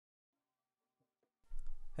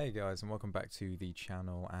Hey guys, and welcome back to the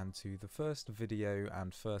channel and to the first video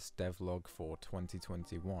and first devlog for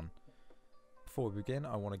 2021. Before we begin,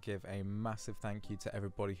 I want to give a massive thank you to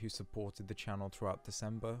everybody who supported the channel throughout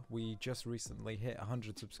December. We just recently hit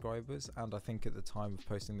 100 subscribers, and I think at the time of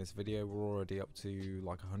posting this video we're already up to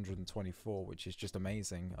like 124, which is just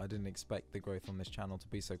amazing. I didn't expect the growth on this channel to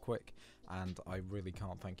be so quick, and I really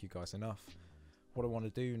can't thank you guys enough. What I want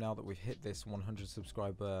to do now that we've hit this 100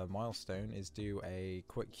 subscriber milestone is do a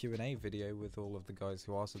quick Q&A video with all of the guys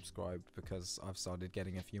who are subscribed, because I've started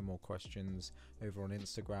getting a few more questions over on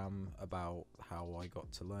Instagram about how I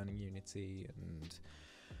got to learning Unity and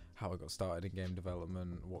how I got started in game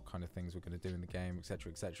development, what kind of things we're going to do in the game,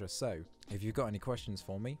 etc, etc. So if you've got any questions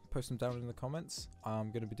for me, post them down in the comments.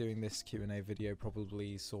 I'm going to be doing this Q&A video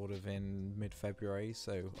probably sort of in mid-February,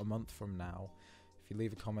 so a month from now. If you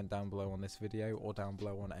leave a comment down below on this video or down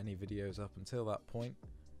below on any videos up until that point,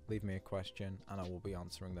 leave me a question and I will be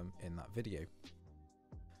answering them in that video.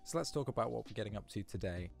 So let's talk about what we're getting up to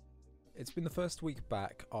today. It's been the first week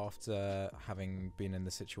back after having been in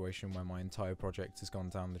the situation where my entire project has gone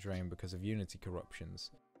down the drain because of Unity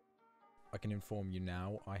corruptions. I can inform you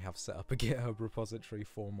now, I have set up a GitHub repository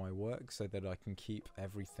for my work so that I can keep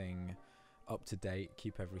everything up to date,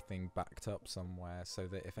 keep everything backed up somewhere, so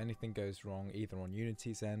that if anything goes wrong either on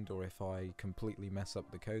Unity's end or if I completely mess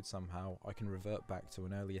up the code somehow, I can revert back to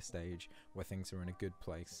an earlier stage where things are in a good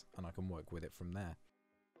place and I can work with it from there.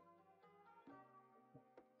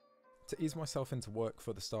 To ease myself into work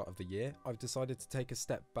for the start of the year, I've decided to take a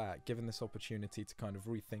step back, given this opportunity to kind of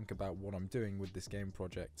rethink about what I'm doing with this game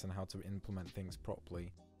project and how to implement things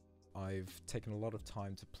properly. I've taken a lot of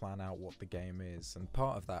time to plan out what the game is, and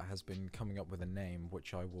part of that has been coming up with a name,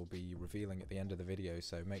 which I will be revealing at the end of the video,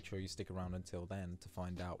 so make sure you stick around until then to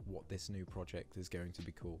find out what this new project is going to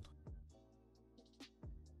be called.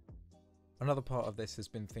 Another part of this has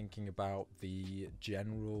been thinking about the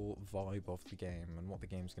general vibe of the game and what the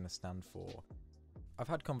game's going to stand for. I've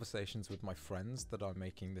had conversations with my friends that I'm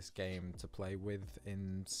making this game to play with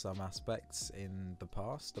in some aspects in the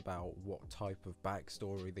past about what type of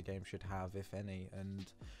backstory the game should have, if any,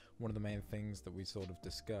 and one of the main things that we sort of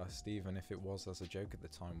discussed, even if it was as a joke at the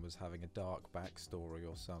time, was having a dark backstory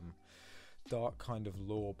or some dark kind of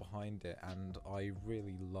lore behind it, and I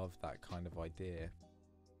really love that kind of idea.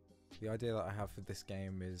 The idea that I have for this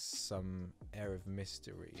game is some air of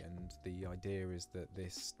mystery, and the idea is that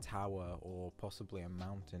this tower, or possibly a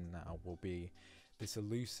mountain now, will be this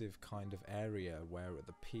elusive kind of area where at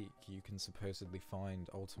the peak you can supposedly find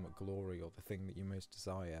ultimate glory or the thing that you most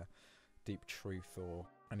desire, deep truth or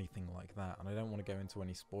anything like that. And I don't want to go into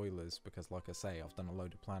any spoilers because, like I say, I've done a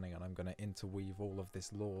load of planning and I'm going to interweave all of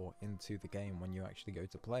this lore into the game when you actually go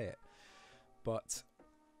to play it. But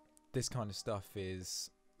this kind of stuff is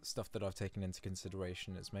stuff that I've taken into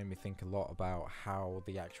consideration. It's made me think a lot about how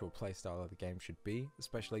the actual playstyle of the game should be,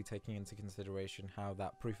 especially taking into consideration how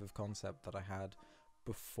that proof of concept that I had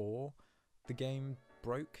before the game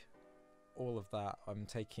broke, all of that, I'm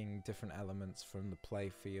taking different elements from the play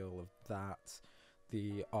feel of that,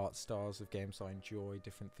 the art styles of games I enjoy,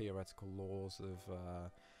 different theoretical laws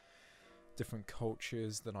of different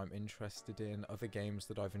cultures that I'm interested in, other games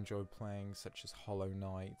that I've enjoyed playing such as Hollow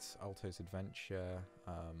Knight, Alto's Adventure,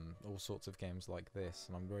 all sorts of games like this,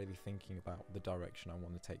 and I'm really thinking about the direction I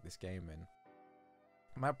want to take this game in.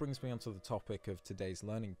 And that brings me onto the topic of today's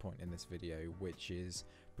learning point in this video, which is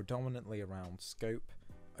predominantly around scope,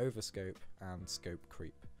 overscope, and scope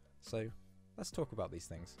creep. So let's talk about these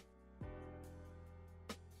things.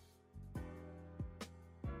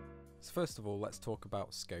 So first of all, let's talk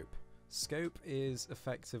about scope. Scope is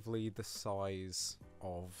effectively the size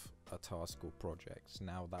of a task or project.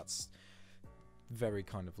 Now that's very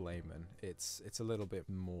kind of layman. It's a little bit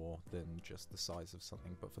more than just the size of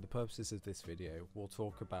something, but for the purposes of this video, we'll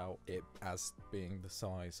talk about it as being the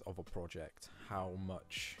size of a project, how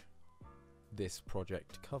much this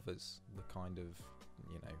project covers, the kind of,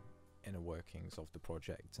 inner workings of the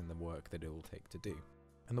project and the work that it will take to do.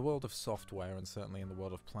 In the world of software, and certainly in the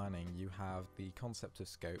world of planning, you have the concept of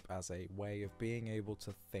scope as a way of being able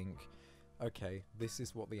to think, okay, this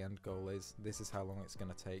is what the end goal is, this is how long it's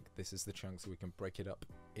going to take, this is the chunks we can break it up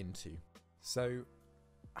into. So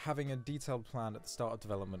having a detailed plan at the start of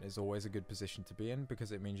development is always a good position to be in,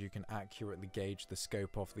 because it means you can accurately gauge the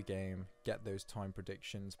scope of the game, get those time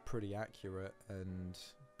predictions pretty accurate, and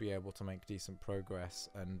be able to make decent progress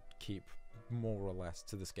and keep more or less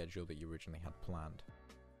to the schedule that you originally had planned.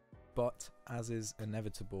 But, as is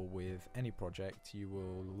inevitable with any project, you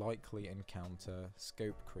will likely encounter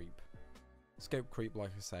scope creep. Scope creep,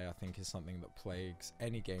 like I say, I think is something that plagues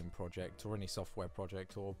any game project or any software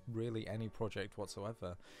project or really any project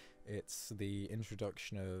whatsoever. It's the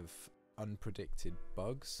introduction of unpredicted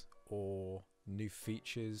bugs or new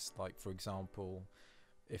features, like for example,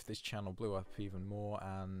 if this channel blew up even more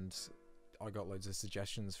and I got loads of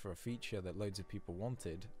suggestions for a feature that loads of people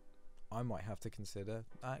wanted, I might have to consider,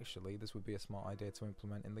 actually, this would be a smart idea to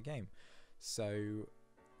implement in the game. So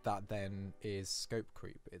that then is scope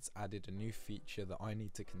creep. It's added a new feature that I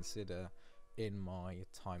need to consider in my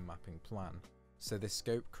time mapping plan. So this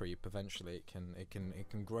scope creep, eventually it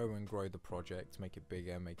can grow and grow the project, make it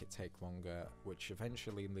bigger, make it take longer, which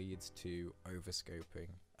eventually leads to overscoping,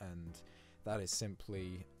 and that is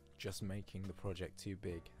simply just making the project too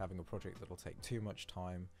big, having a project that'll take too much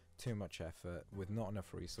time, too much effort, with not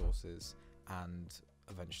enough resources, and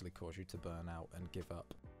eventually cause you to burn out and give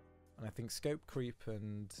up. And I think scope creep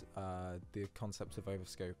and the concept of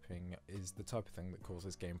overscoping is the type of thing that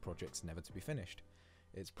causes game projects never to be finished.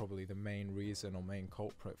 It's probably the main reason or main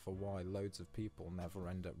culprit for why loads of people never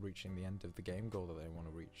end up reaching the end of the game goal that they want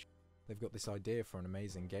to reach. They've got this idea for an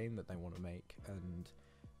amazing game that they want to make, and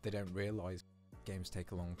they don't realise games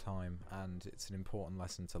take a long time, and it's an important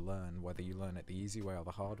lesson to learn, whether you learn it the easy way or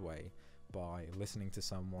the hard way, by listening to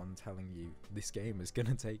someone telling you this game is going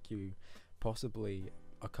to take you possibly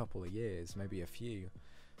a couple of years, maybe a few.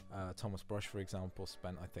 Thomas Brush, for example,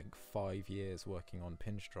 spent I think 5 years working on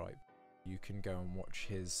Pinstripe. You can go and watch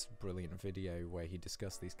his brilliant video where he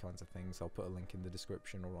discussed these kinds of things. I'll put a link in the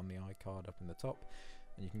description or on the iCard up in the top,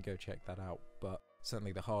 and you can go check that out. But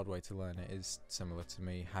certainly the hard way to learn it is similar to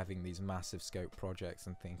me having these massive scope projects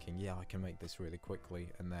and thinking, yeah, I can make this really quickly,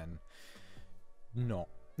 and then not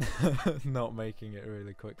making it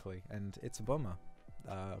really quickly, and it's a bummer.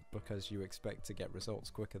 Because you expect to get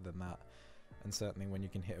results quicker than that, and certainly when you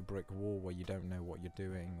can hit a brick wall where you don't know what you're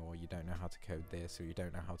doing, or you don't know how to code this, or you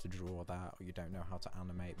don't know how to draw that, or you don't know how to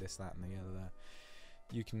animate this, that and the other,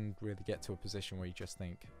 you can really get to a position where you just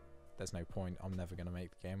think, there's no point, I'm never going to make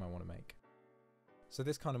the game I want to make. So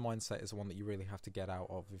this kind of mindset is one that you really have to get out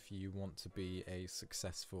of if you want to be a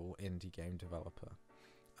successful indie game developer,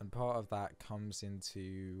 and part of that comes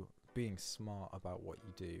into being smart about what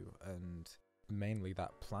you do, and mainly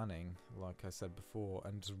that planning, like I said before,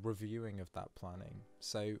 and reviewing of that planning.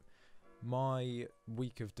 So my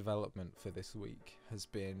week of development for this week has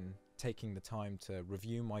been taking the time to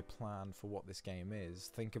review my plan for what this game is,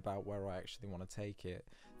 think about where I actually want to take it,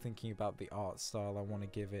 thinking about the art style I want to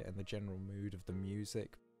give it and the general mood of the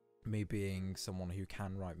music. Me being someone who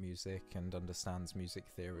can write music and understands music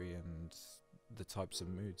theory and the types of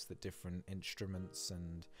moods that different instruments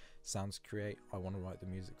and sounds create, I want to write the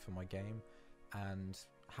music for my game. And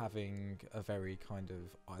having a very kind of,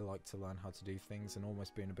 I like to learn how to do things, and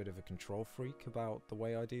almost being a bit of a control freak about the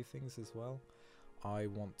way I do things as well. I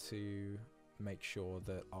want to make sure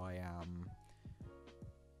that I am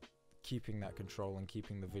keeping that control and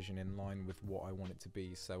keeping the vision in line with what I want it to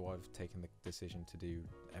be, so I've taken the decision to do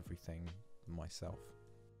everything myself.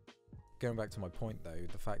 Going back to my point though,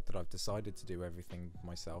 the fact that I've decided to do everything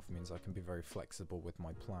myself means I can be very flexible with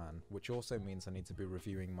my plan, which also means I need to be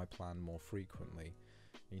reviewing my plan more frequently.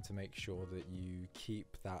 You need to make sure that you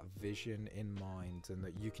keep that vision in mind and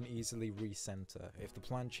that you can easily recenter. If the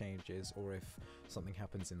plan changes, or if something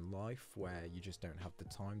happens in life where you just don't have the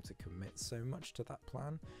time to commit so much to that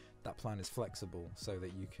plan is flexible so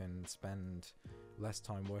that you can spend less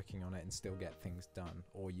time working on it and still get things done,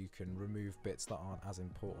 or you can remove bits that aren't as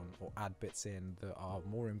important or add bits in that are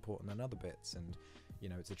more important than other bits, and you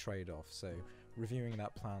know, it's a trade-off. So reviewing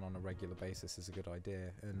that plan on a regular basis is a good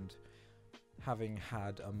idea, and having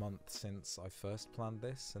had a month since I first planned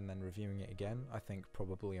this and then reviewing it again, I think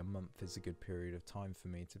probably a month is a good period of time for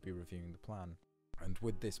me to be reviewing the plan. And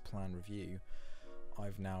with this plan review,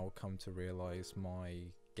 I've now come to realise my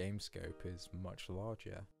game scope is much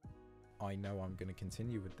larger. I know I'm going to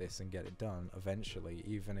continue with this and get it done eventually,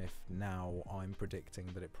 even if now I'm predicting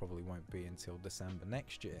that it probably won't be until December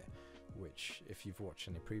next year, which, if you've watched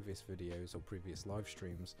any previous videos or previous live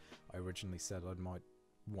streams, I originally said I might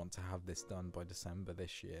want to have this done by December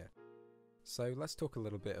this year. So let's talk a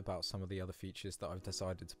little bit about some of the other features that I've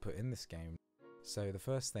decided to put in this game. So the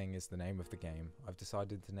first thing is the name of the game. I've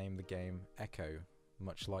decided to name the game Ekko,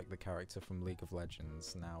 much like the character from League of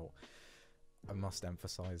Legends. Now, I must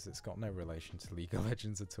emphasize it's got no relation to League of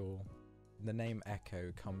Legends at all. The name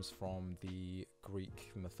Ekko comes from the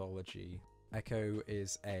Greek mythology. Ekko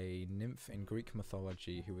is a nymph in Greek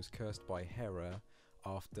mythology who was cursed by Hera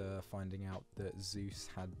after finding out that Zeus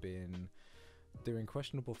had been doing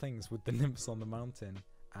questionable things with the nymphs on the mountain,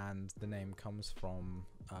 and the name comes from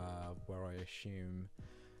where I assume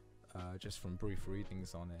just from brief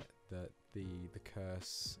readings on it, that the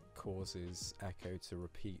curse causes Ekko to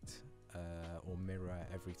repeat or mirror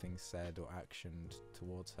everything said or actioned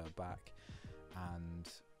towards her back, and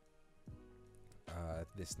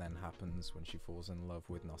this then happens when she falls in love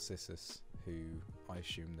with Narcissus, who I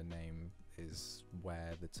assume the name is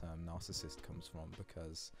where the term narcissist comes from,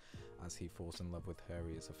 because as he falls in love with her,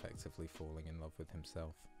 he is effectively falling in love with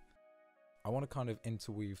himself. I want to kind of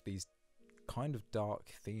interweave these kind of dark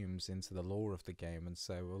themes into the lore of the game, and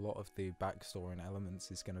so a lot of the backstory and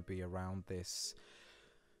elements is going to be around this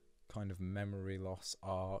kind of memory loss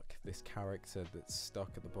arc, this character that's stuck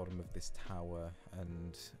at the bottom of this tower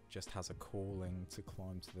and just has a calling to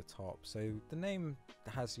climb to the top. So the name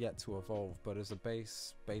has yet to evolve, but as a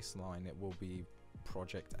baseline it will be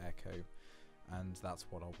Project Ekko, and that's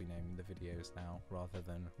what I'll be naming the videos now. Rather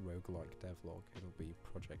than Roguelike Devlog, it'll be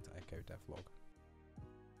Project Ekko Devlog.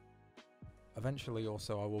 Eventually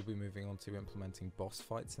also I will be moving on to implementing boss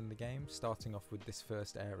fights in the game, starting off with this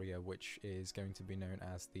first area, which is going to be known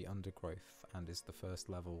as the Undergrowth and is the first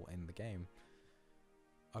level in the game.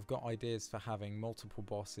 I've got ideas for having multiple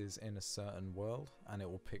bosses in a certain world, and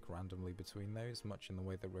it will pick randomly between those, much in the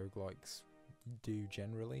way that roguelikes do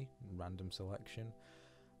generally, random selection,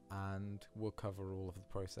 and we'll cover all of the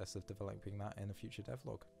process of developing that in a future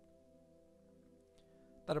devlog.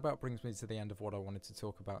 That about brings me to the end of what I wanted to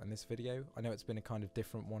talk about in this video. I know it's been a kind of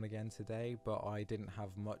different one again today, but I didn't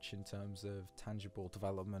have much in terms of tangible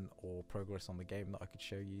development or progress on the game that I could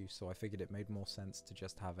show you, so I figured it made more sense to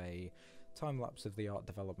just have a time-lapse of the art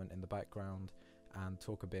development in the background and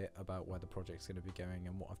talk a bit about where the project's going to be going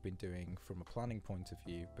and what I've been doing from a planning point of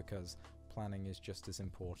view, because planning is just as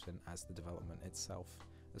important as the development itself,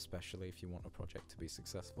 especially if you want a project to be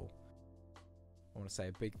successful. I want to say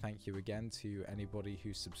a big thank you again to anybody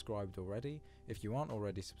who's subscribed already. If you aren't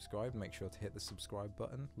already subscribed, make sure to hit the subscribe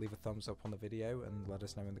button, leave a thumbs up on the video and let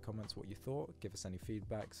us know in the comments what you thought, give us any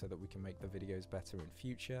feedback so that we can make the videos better in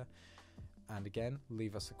future. And again,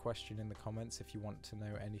 leave us a question in the comments if you want to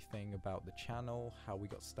know anything about the channel, how we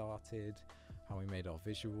got started, how we made our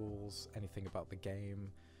visuals, anything about the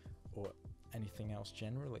game, or anything else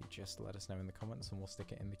generally. Just let us know in the comments and we'll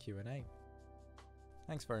stick it in the Q&A.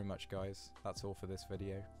 Thanks very much guys, that's all for this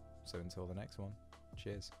video, so until the next one,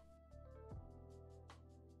 cheers.